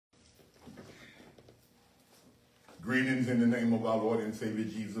Greetings in the name of our Lord and Savior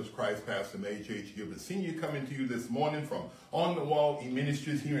Jesus Christ, Pastor H.H. Gilbert Sr. coming to you this morning from On the Wall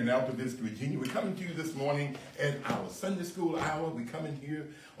Ministries here in Alta Vista, Virginia. We're coming to you this morning at our Sunday school hour. We're coming here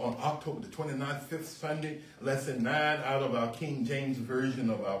on October the 29th, 5th Sunday, lesson 9 out of our King James Version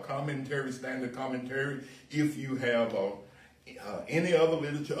of our commentary, standard commentary. If you have any other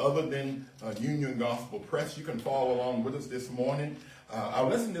literature other than Union Gospel Press, you can follow along with us this morning. Our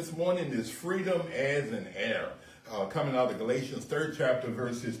lesson this morning is Freedom as an Heir. Coming out of Galatians 3rd chapter,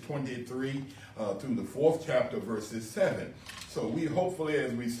 verses 23 through the 4th chapter, verses 7. So we hopefully,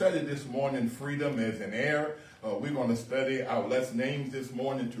 as we study this morning, Freedom as an Heir, we're going to study our lesson names this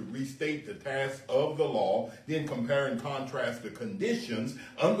morning to restate the task of the law, then compare and contrast the conditions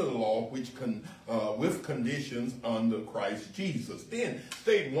under the law with conditions under Christ Jesus. Then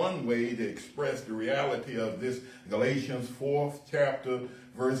state one way to express the reality of this Galatians 4th chapter,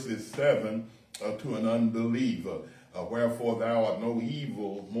 verses 7 to an unbeliever. Wherefore thou art no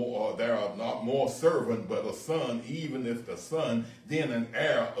evil, thou art not more servant, but a son, even if the son, then an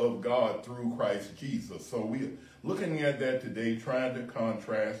heir of God through Christ Jesus. So we're looking at that today, trying to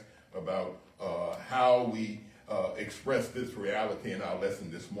contrast about how we express this reality in our lesson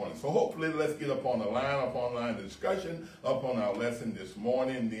this morning. So hopefully let's get upon line discussion upon our lesson this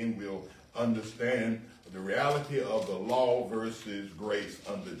morning. Then we'll understand the reality of the law versus grace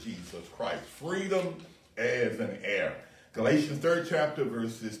under Jesus Christ. Freedom as an heir. Galatians 3rd chapter,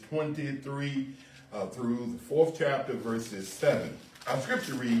 verses 23 through the 4th chapter, verses 7. Our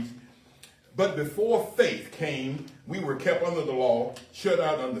scripture reads, "But before faith came, we were kept under the law, shut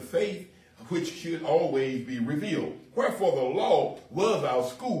out under faith, which should always be revealed. Wherefore the law was our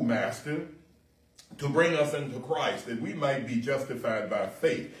schoolmaster to bring us into Christ, that we might be justified by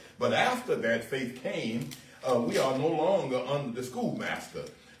faith. But after that faith came, we are no longer under the schoolmaster.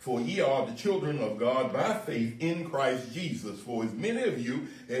 For ye are the children of God by faith in Christ Jesus. For as many of you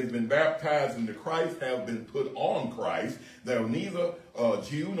as been baptized into Christ have been put on Christ. There is neither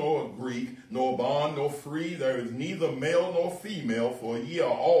Jew nor Greek, nor bond nor free. There is neither male nor female, for ye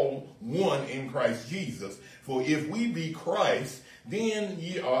are all one in Christ Jesus. For if we be Christ, then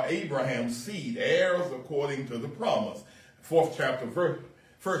ye are Abraham's seed, heirs according to the promise." 4th chapter,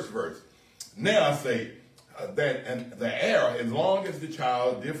 first verse. "Now I say that and the heir, as long as the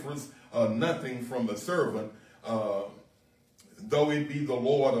child differs nothing from the servant, though it be the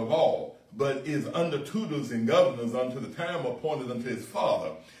Lord of all, but is under tutors and governors unto the time appointed unto his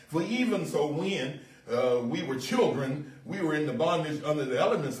father. For even so when we were children, we were in the bondage under the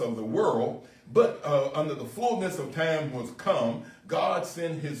elements of the world, but under the fullness of time was come, God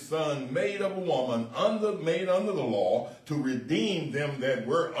sent his son, made of a woman, made under the law, to redeem them that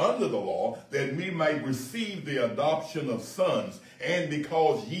were under the law, that we might receive the adoption of sons. And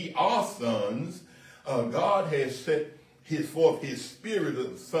because ye are sons, God has set forth his spirit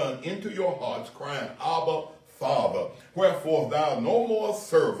of the Son into your hearts, crying, Abba, Father. Wherefore thou no more a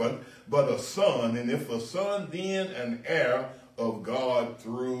servant, but a son, and if a son, then an heir of God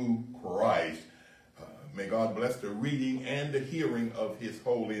through Christ." May God bless the reading and the hearing of his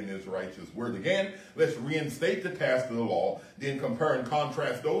holy and his righteous word. Again, let's reinstate the task of the law, then compare and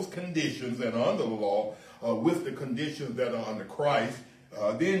contrast those conditions that are under the law with the conditions that are under Christ.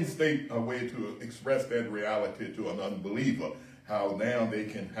 Then state a way to express that reality to an unbeliever, how now they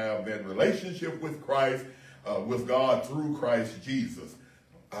can have that relationship with Christ, with God through Christ Jesus.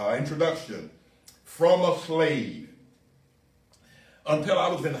 Introduction. From a slave. Until I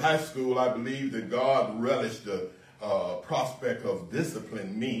was in high school, I believed that God relished the prospect of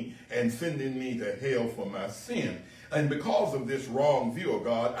disciplining me and sending me to hell for my sin. And because of this wrong view of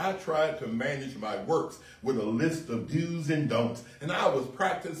God, I tried to manage my works with a list of do's and don'ts. And I was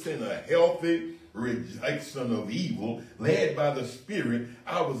practicing a healthy rejection of evil, led by the Spirit.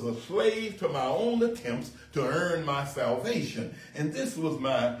 I was a slave to my own attempts to earn my salvation. And this was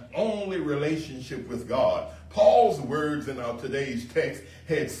my only relationship with God. Paul's words in our today's text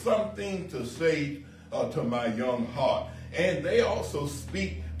had something to say to my young heart. And they also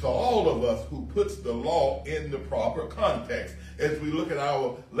speak to all of us who puts the law in the proper context. As we look at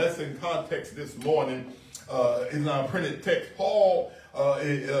our lesson context this morning, in our printed text, Paul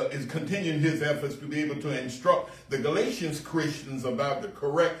is continuing his efforts to be able to instruct the Galatians Christians about the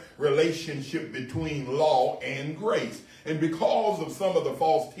correct relationship between law and grace. And because of some of the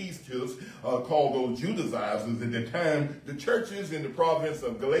false teachers called those Judaizers at the time, the churches in the province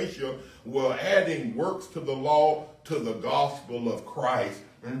of Galatia were adding works to the law to the gospel of Christ.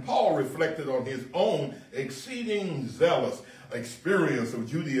 And Paul reflected on his own exceeding zealous experience of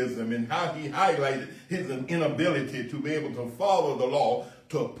Judaism and how he highlighted his inability to be able to follow the law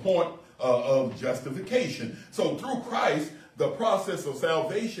to a point of justification. So through Christ, the process of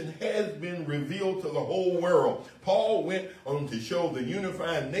salvation has been revealed to the whole world. Paul went on to show the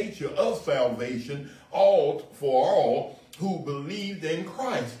unifying nature of salvation for all who believed in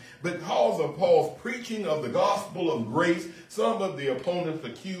Christ. Because of Paul's preaching of the gospel of grace, some of the opponents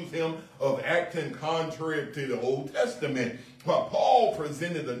accused him of acting contrary to the Old Testament. While Paul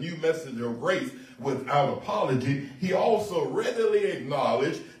presented a new message of grace without apology, he also readily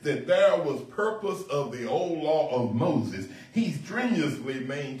acknowledged that there was purpose of the old law of Moses. He strenuously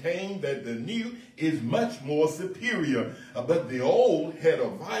maintained that the new is much more superior, but the old had a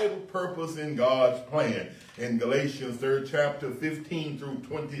vital purpose in God's plan. In Galatians 3rd chapter 15 through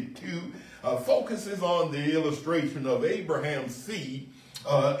 22, focuses on the illustration of Abraham's seed.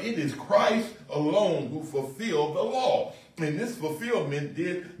 It is Christ alone who fulfilled the law. And this fulfillment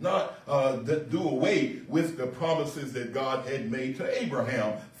did not do away with the promises that God had made to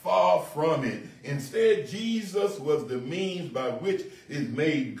Abraham. Far from it. Instead, Jesus was the means by which is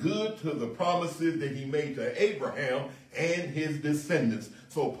made good to the promises that he made to Abraham and his descendants.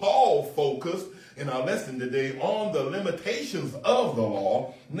 So Paul focused in our lesson today on the limitations of the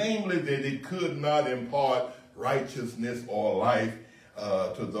law, namely that it could not impart righteousness or life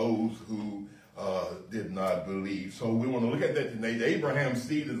to those who did not believe. So we want to look at that today. The Abraham's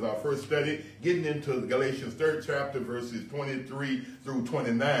seed is our first study, getting into Galatians 3rd chapter, verses 23 through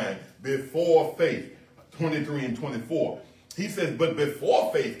 29, before faith, 23 and 24. He says, but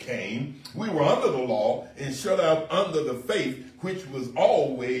before faith came, we were under the law and shut out under the faith, which was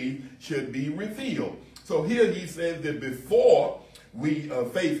always should be revealed. So here he says that before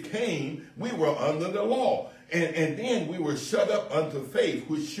faith came, we were under the law. And then we were shut up unto faith,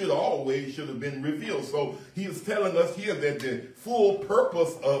 which should have been revealed. So he is telling us here that the full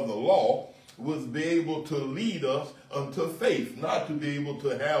purpose of the law was be able to lead us unto faith, not to be able to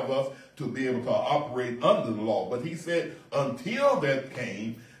have us to be able to operate under the law. But he said until that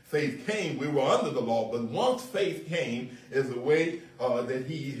faith came, we were under the law. But once faith came, as a way that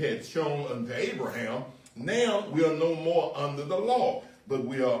he had shown unto Abraham, now we are no more under the law, but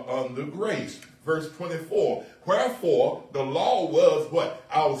we are under grace. Verse 24, wherefore the law was what?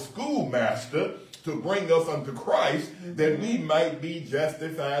 Our schoolmaster to bring us unto Christ, that we might be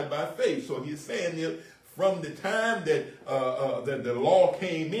justified by faith. So he's saying that from the time that the law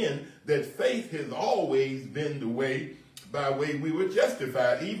came in, that faith has always been the way by way we were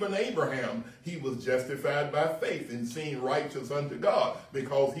justified. Even Abraham, he was justified by faith and seen righteous unto God,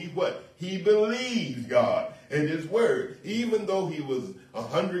 because he believed God and his word. Even though he was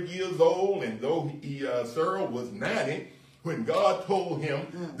 100 years old, and though Sarah was 90, when God told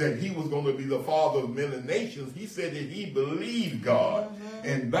him that he was going to be the father of many nations, he said that he believed God.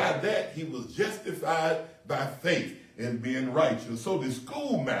 And by that, he was justified by faith and being righteous. So the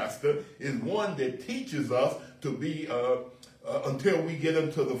schoolmaster is one that teaches us to be, until we get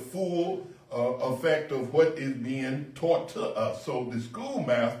into the full effect of what is being taught to us. So the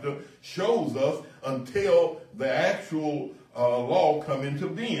schoolmaster shows us until the actual law come into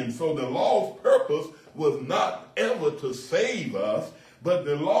being. So the law's purpose was not ever to save us, but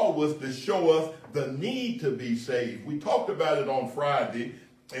the law was to show us the need to be saved. We talked about it on Friday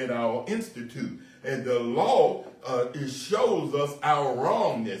at our institute. And the law it shows us our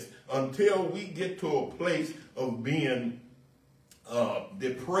wrongness until we get to a place of being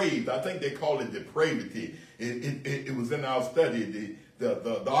depraved. I think they call it depravity. It was in our study,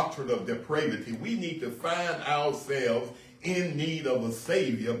 the doctrine of depravity. We need to find ourselves in need of a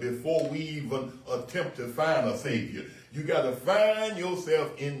Savior before we even attempt to find a Savior. You got to find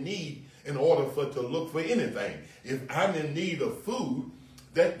yourself in need in order to look for anything. If I'm in need of food,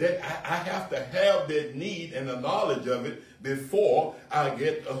 that I have to have that need and the knowledge of it before I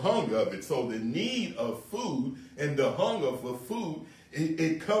get a hunger of it. So the need of food and the hunger for food,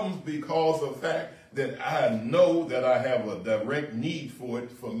 it comes because of the fact that I know that I have a direct need for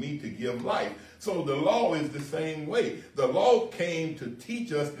it for me to give life. So the law is the same way. The law came to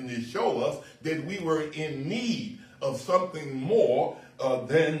teach us and to show us that we were in need of something more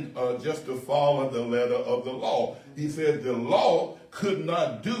than just to follow the letter of the law. He said the law could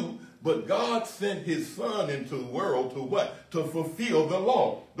not do, but God sent his son into the world to what? To fulfill the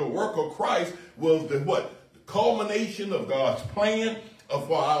law. The work of Christ was the what? The culmination of God's plan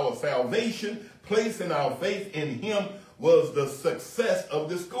for our salvation. Placing our faith in him was the success of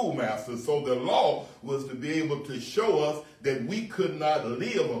the schoolmaster. So the law was to be able to show us that we could not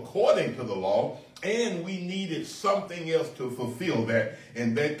live according to the law, and we needed something else to fulfill that.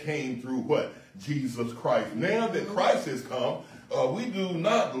 And that came through what? Jesus Christ. Now that Christ has come, we do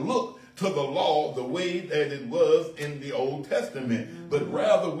not look to the law the way that it was in the Old Testament, but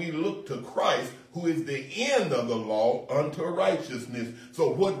rather we look to Christ, who is the end of the law unto righteousness.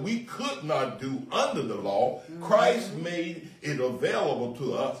 So what we could not do under the law, Christ made it available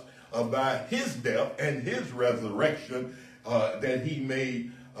to us by his death and his resurrection that he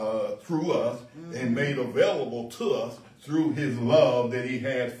made through us and made available to us through his love that he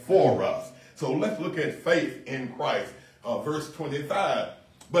had for us. So let's look at faith in Christ. Verse 25.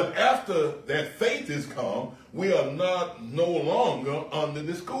 But after that faith is come, we are no longer under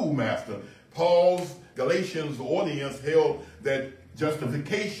the schoolmaster. Paul's Galatians audience held that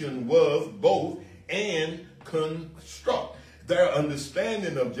justification was both and construct. Their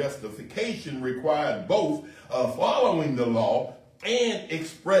understanding of justification required both following the law and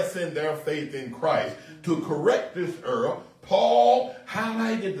expressing their faith in Christ. To correct this error, Paul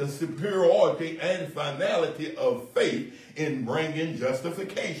highlighted the superiority and finality of faith in bringing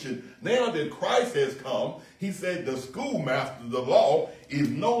justification. Now that Christ has come, he said the schoolmaster, the law, is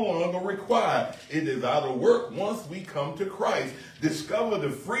no longer required. It is out of work once we come to Christ. Discover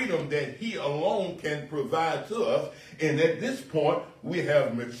the freedom that he alone can provide to us. And at this point, we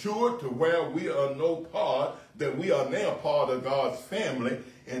have matured to where we are that we are now part of God's family.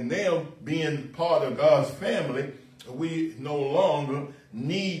 And now being part of God's family, we no longer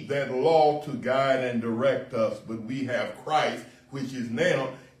need that law to guide and direct us, but we have Christ, which is now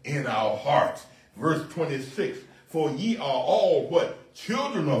in our hearts. Verse 26, for ye are all what?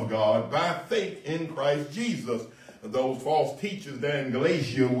 Children of God by faith in Christ Jesus. Those false teachers there in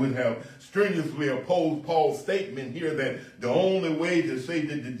Galatia would have strenuously opposed Paul's statement here that the only way to say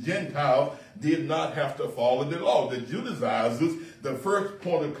that the Gentiles did not have to follow the law. The Judaizers, the first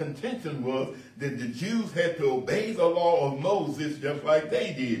point of contention was that the Jews had to obey the law of Moses just like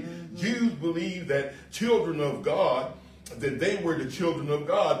they did. Jews believed that children of God, that they were the children of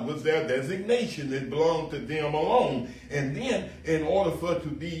God, was their designation. It belonged to them alone. And then, in order for it to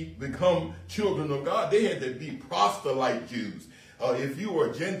become children of God, they had to be proselyte Jews. If you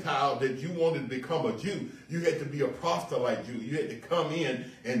were a Gentile that you wanted to become a Jew, you had to be a proselyte Jew. You had to come in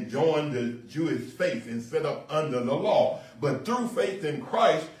and join the Jewish faith and set up under the law. But through faith in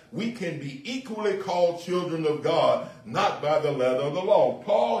Christ, we can be equally called children of God, not by the letter of the law.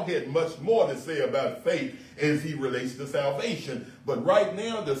 Paul had much more to say about faith as he relates to salvation. But right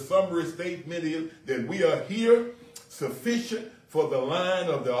now, the summary statement is that we are here sufficient for the line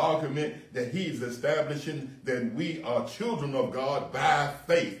of the argument that he's establishing that we are children of God by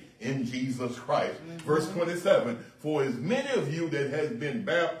faith in Jesus Christ. Verse 27, for as many of you that has been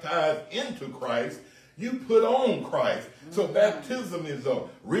baptized into Christ, you put on Christ. So baptism is a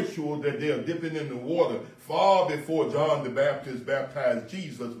ritual that they're dipping in the water far before John the Baptist baptized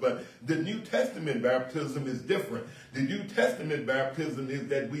Jesus. But the New Testament baptism is different. The New Testament baptism is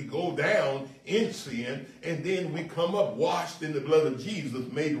that we go down in sin and then we come up washed in the blood of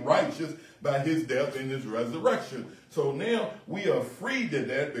Jesus, made righteous by his death and his resurrection. So now we are freed of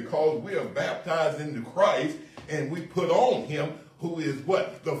that because we are baptized into Christ and we put on him, who is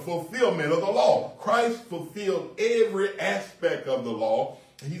what? The fulfillment of the law. Christ fulfilled every aspect of the law.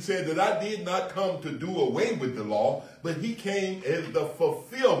 He said that I did not come to do away with the law, but he came as the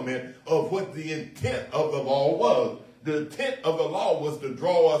fulfillment of what the intent of the law was. The intent of the law was to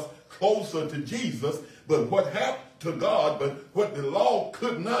draw us closer to Jesus, but what happened to God, but what the law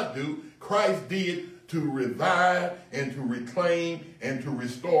could not do, Christ did to revive and to reclaim and to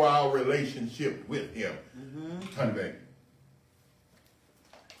restore our relationship with him. Turn back.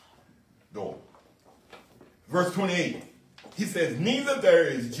 Go. Verse 28. He says, neither there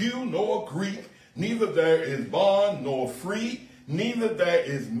is Jew nor Greek, neither there is bond nor free, neither there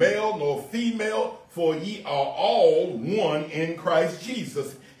is male nor female, for ye are all one in Christ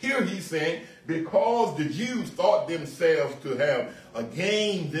Jesus. Here he's saying, because the Jews thought themselves to have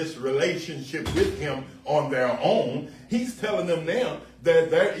gained this relationship with him on their own, he's telling them now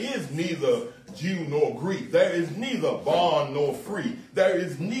that there is neither Jew nor Greek. There is neither bond nor free. There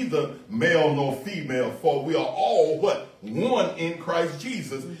is neither male nor female, for we are all what? One in Christ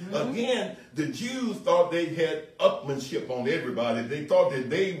Jesus. Again, the Jews thought they had upmanship on everybody. They thought that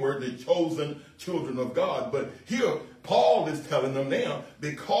they were the chosen children of God. But here, Paul is telling them now,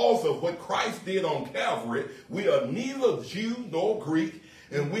 because of what Christ did on Calvary, we are neither Jew nor Greek,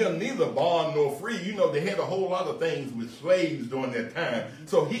 and we are neither bond nor free. You know, they had a whole lot of things with slaves during that time.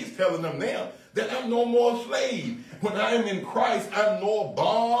 So he's telling them now that I'm no more a slave. When I am in Christ, I'm nor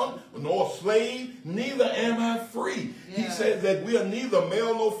bond nor slave, neither am I free. He says that we are neither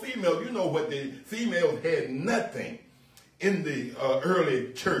male nor female. You know what? The females had nothing in the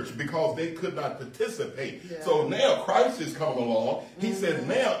early church because they could not participate. Yeah. So now Christ is coming along. He says,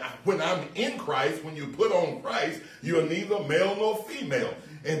 now when I'm in Christ, when you put on Christ, you're neither male nor female.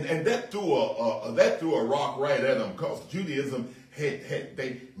 And that threw a rock right at them, because Judaism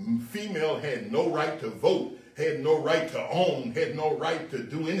female had no right to vote, had no right to own, had no right to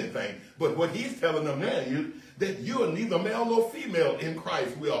do anything. But what he's telling them now is that you are neither male nor female in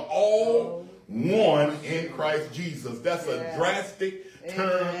Christ. We are all one in Christ Jesus. That's a drastic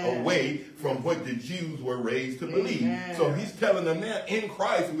turn away from what the Jews were raised to believe. So he's telling them now, in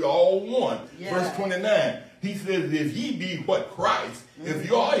Christ we are all one. Verse 29, he says, if ye be what Christ, if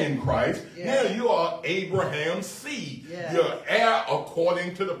you are in Christ, now you are Abraham's seed. You're heir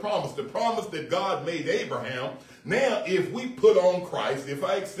according to the promise that God made Abraham. Now, if we put on Christ, if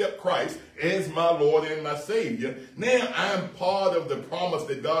I accept Christ as my Lord and my Savior, now I'm part of the promise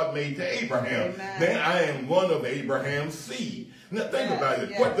that God made to Abraham. Now I am one of Abraham's seed. Now think about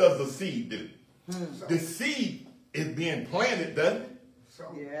it. What does the seed do? The seed is being planted, doesn't it?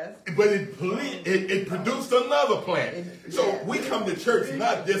 Yes. But it produced another plant. So we come to church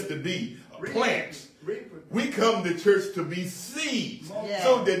not just to be plants. We come to church to be seeds,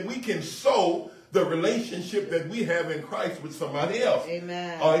 so that we can sow the relationship that we have in Christ with somebody else.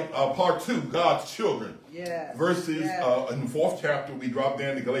 Amen. Part 2, God's children. Verses in the 4th chapter, we drop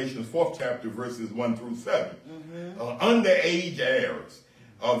down to Galatians 4th chapter, verses 1 through 7. Underage heirs.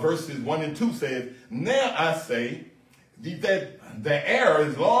 Verses 1 and 2 says, now I say that the heir,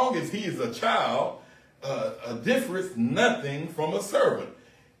 as long as he is a child, differeth nothing from a servant.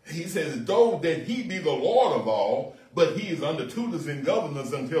 He says, though that he be the Lord of all, but he is under tutors and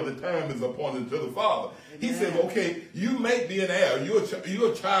governors until the time is appointed to the Father. He says, okay, you may be an heir.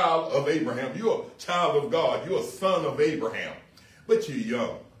 You're a child of Abraham. You're a child of God. You're a son of Abraham. But you're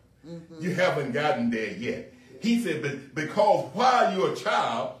young. You haven't gotten there yet. He said, but because while you're a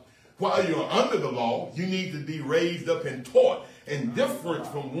child, while you're under the law, you need to be raised up and taught, and different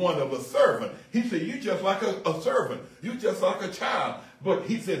from one of a servant. He said, you're just like a servant. You're just like a child. But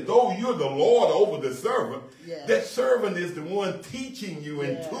he said, though you're the Lord over the servant, that servant is the one teaching you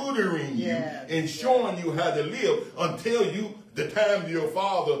and tutoring you and showing you how to live until the time your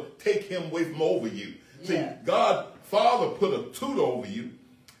father take him away from over you. See, God, Father put a tutor over you,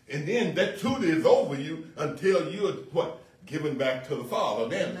 and then that tutor is over you until you're given back to the Father.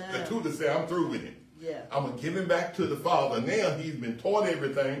 Then the tutor said, I'm through with him. I'm going to give him back to the Father. Now he's been taught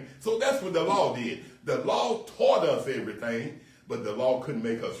everything. So that's what the law did. The law taught us everything, but the law couldn't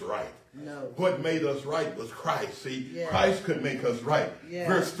make us right. No. What made us right was Christ. See, Christ could make us right.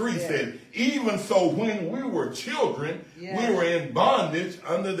 Verse 3 said, even so when we were children, we were in bondage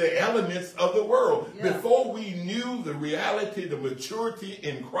under the elements of the world. Before we knew the reality, the maturity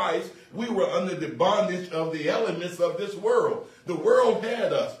in Christ, we were under the bondage of the elements of this world. The world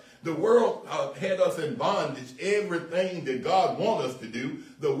had us. The world had us in bondage. Everything that God wants us to do,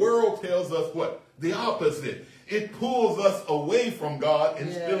 the world tells us what? The opposite. It pulls us away from God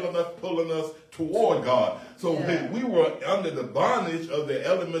instead of pulling us toward God. So we were under the bondage of the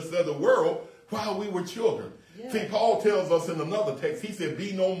elements of the world while we were children. See, Paul tells us in another text, he said,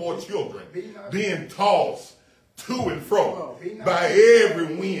 be no more children, being tossed to and fro by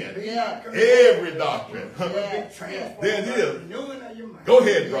every wind, every doctrine. There it is. Go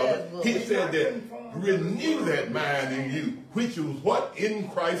ahead, brother. He said that renew that mind in you, which was what? In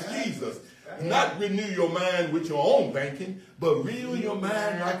Christ Jesus. Not renew your mind with your own thinking, but renew your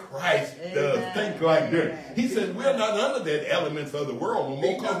mind like Christ does. Think like that. He said we're not under that elements of the world no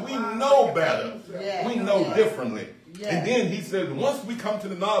more because we know better. We know differently. And then he said, once we come to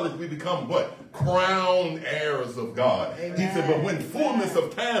the knowledge, we become what? Crowned heirs of God. He said, but when fullness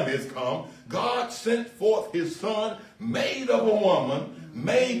of time has come, God sent forth his son, made of a woman,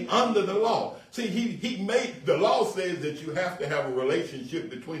 made under the law. See, he made, the law says that you have to have a relationship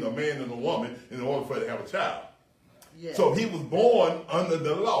between a man and a woman in order for it to have a child. So he was born under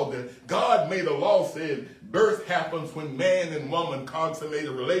the law. God made a law saying birth happens when man and woman consummate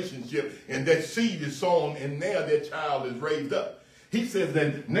a relationship, and that seed is sown, and now that child is raised up. He says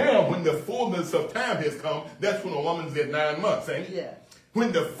that now when the fullness of time has come, that's when a woman's at 9 months, ain't it?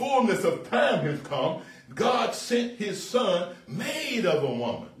 When the fullness of time has come, God sent his son made of a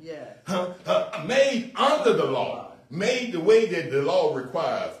woman. Made under the law. Made the way that the law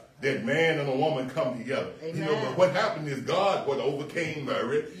requires. That man and a woman come together. You know, but what happened is God overcame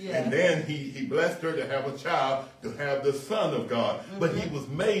Mary, and then he blessed her to have a child, to have the Son of God. But he was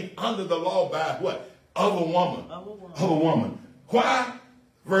made under the law by what? Of a woman. Of a woman. Why?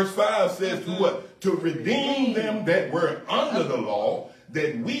 Verse 5 says to what? To redeem them that were under the law,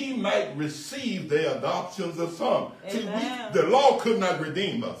 that we might receive the adoptions of son. See, the law could not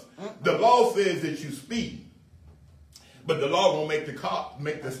redeem us. The law says that you speed, but the law won't make the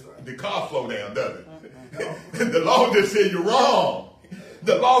car slow down, does it? The law just says you're wrong.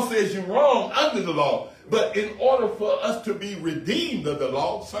 The law says you're wrong under the law. But in order for us to be redeemed of the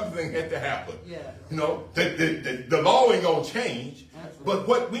law, something had to happen. Yeah. You know, the law ain't going to change. But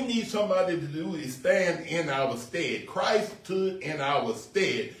what we need somebody to do is stand in our stead. Christ stood in our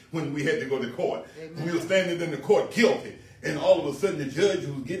stead when we had to go to court. Amen. We were standing in the court guilty. And all of a sudden the judge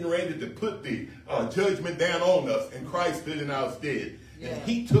was getting ready to put the judgment down on us. And Christ stood in our stead. Yeah. And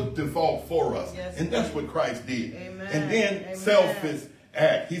he took the fault for us. Yes, and that's what Christ did. Amen. And then selfish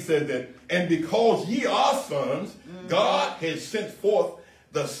act. He said that, and because ye are sons, God has sent forth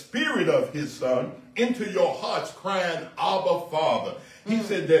the Spirit of his Son into your hearts, crying, Abba, Father. He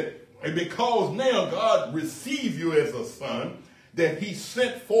said that because now God receives you as a son, that he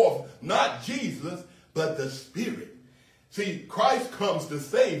sent forth not Jesus, but the Spirit. See, Christ comes to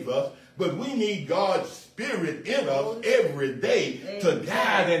save us, but we need God's Spirit in us every day to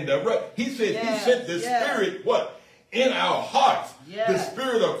guide and direct. He said he sent the Spirit, what? In our hearts. The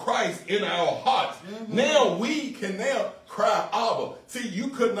Spirit of Christ in our hearts. Now we can now cry, Abba. See, you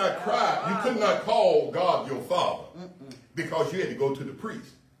could not cry. You could not call God your Father because you had to go to the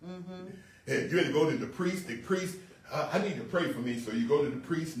priest. You had to go to the priest. The priest, I need to pray for me. So you go to the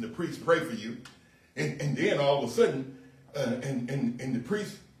priest and the priest pray for you. And then all of a sudden, and the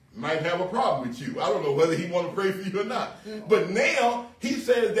priest might have a problem with you. I don't know whether he want to pray for you or not. But now he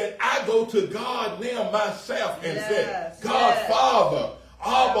says that I go to God now myself and say, God, Father,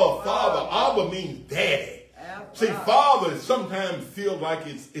 Abba, Father. Abba means daddy. See, Father sometimes feel like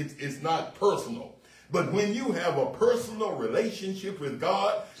it's not personal. But when you have a personal relationship with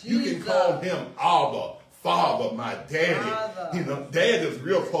God, you can call him Abba, Father, my daddy. You know, dad is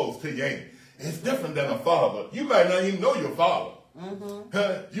real close to you, ain't it? It's different than a father. You might not even know your father.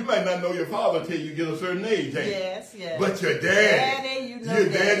 You might not know your father until you get a certain age, ain't Yes. But your daddy,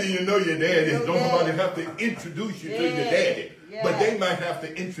 you know your daddy. Don't nobody have to introduce you to your daddy. But they might have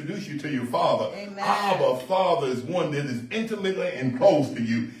to introduce you to your father. Abba, Father is one that is intimately and close to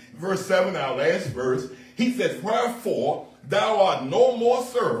you. Verse 7, our last verse, he says, wherefore thou art no more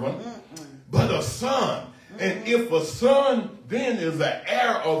servant, but a son. And if a son, then is an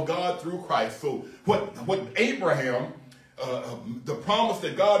heir of God through Christ. So what Abraham, the promise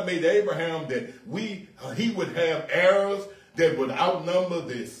that God made to Abraham that he would have heirs that would outnumber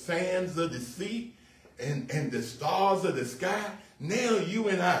the sands of the sea and the stars of the sky. Now you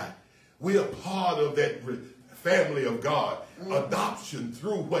and I, we are part of that family of God. Adoption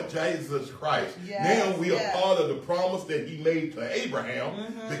through what Jesus Christ. Now we are part of the promise that he made to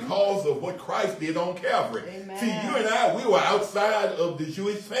Abraham because of what Christ did on Calvary. See, you and I, we were outside of the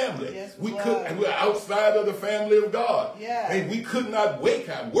Jewish family. We were outside of the family of God. And we could not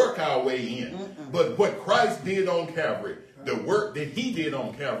work our way in. But what Christ did on Calvary, the work that he did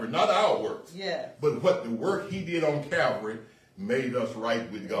on Calvary, not our works, but what the work he did on Calvary made us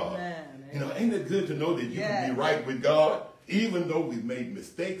right with God. You know, ain't it good to know that you can be right with God? Even though we've made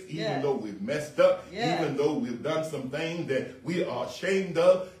mistakes, even though we've messed up, even though we've done some things that we are ashamed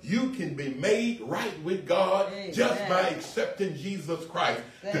of, you can be made right with God just by accepting Jesus Christ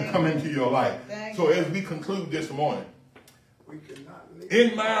to come into your life. So as we conclude this morning,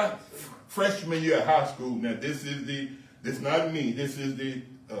 in my freshman year of high school, now this not me, this is the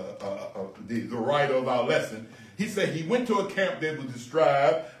writer of our lesson. He said he went to a camp that would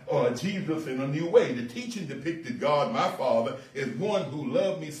describe Jesus in a new way. The teaching depicted God, my Father, as one who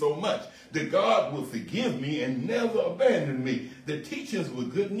loved me so much that God will forgive me and never abandon me. The teachings were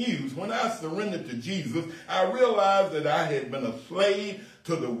good news. When I surrendered to Jesus, I realized that I had been a slave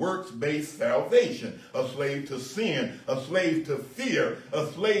to the works-based salvation, a slave to sin, a slave to fear, a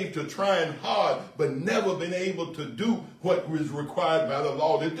slave to trying hard, but never been able to do what was required by the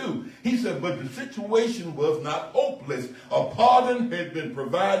law to do. He said, but the situation was not hopeless. A pardon had been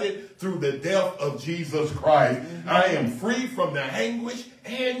provided through the death of Jesus Christ. I am free from the anguish,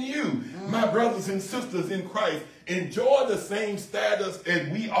 and you, my brothers and sisters in Christ, enjoy the same status as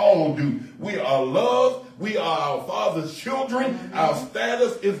we all do. We are loved. We are our Father's children. Our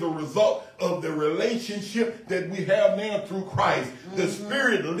status is the result of the relationship that we have now through Christ. The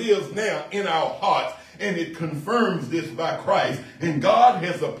Spirit lives now in our hearts, and it confirms this by Christ. And God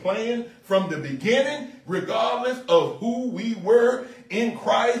has a plan from the beginning, regardless of who we were in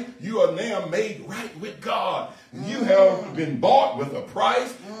Christ. You are now made right with God. You have been bought with a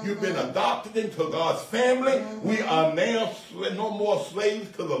price. You've been adopted into God's family. We are now no more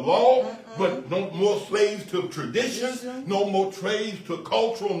slaves to the law, but no more slaves to traditions, no more slaves to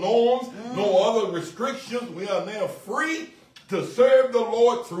cultural norms, no other restrictions. We are now free to serve the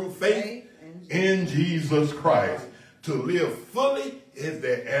Lord through faith in Jesus Christ, to live fully as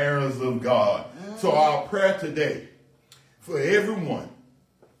the heirs of God. So our prayer today for everyone,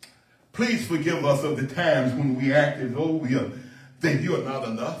 please forgive us of the times when we act as though we think you are not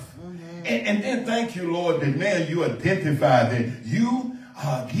enough. And then thank you, Lord, that now you identify that you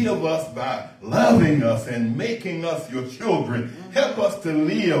give us by loving us and making us your children. Help us to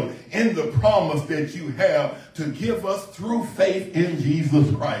live in the promise that you have to give us through faith in Jesus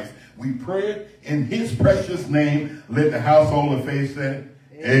Christ. We pray it in his precious name. Let the household of faith say,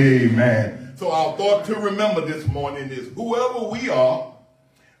 amen. So our thought to remember this morning is whoever we are,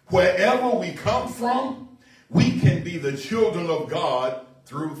 wherever we come from, we can be the children of God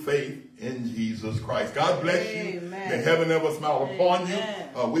through faith in Jesus Christ. God bless you. May heaven ever smile upon you.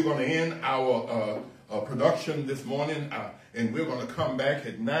 We're going to end our production this morning, and we're going to come back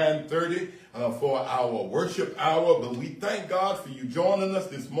at 9:30 for our worship hour. But we thank God for you joining us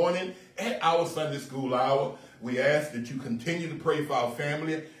this morning at our Sunday school hour. We ask that you continue to pray for our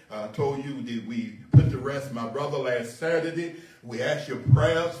family. I told you that we put to rest my brother last Saturday. We ask your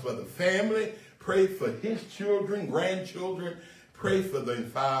prayers for the family. Pray for his children, grandchildren. Pray for the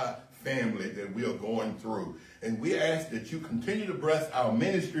entire family that we are going through. And we ask that you continue to bless our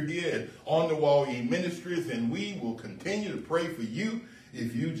ministry here at On the Wall Ministries, and we will continue to pray for you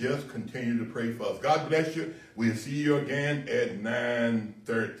if you just continue to pray for us. God bless you. We'll see you again at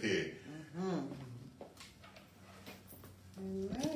 9:30.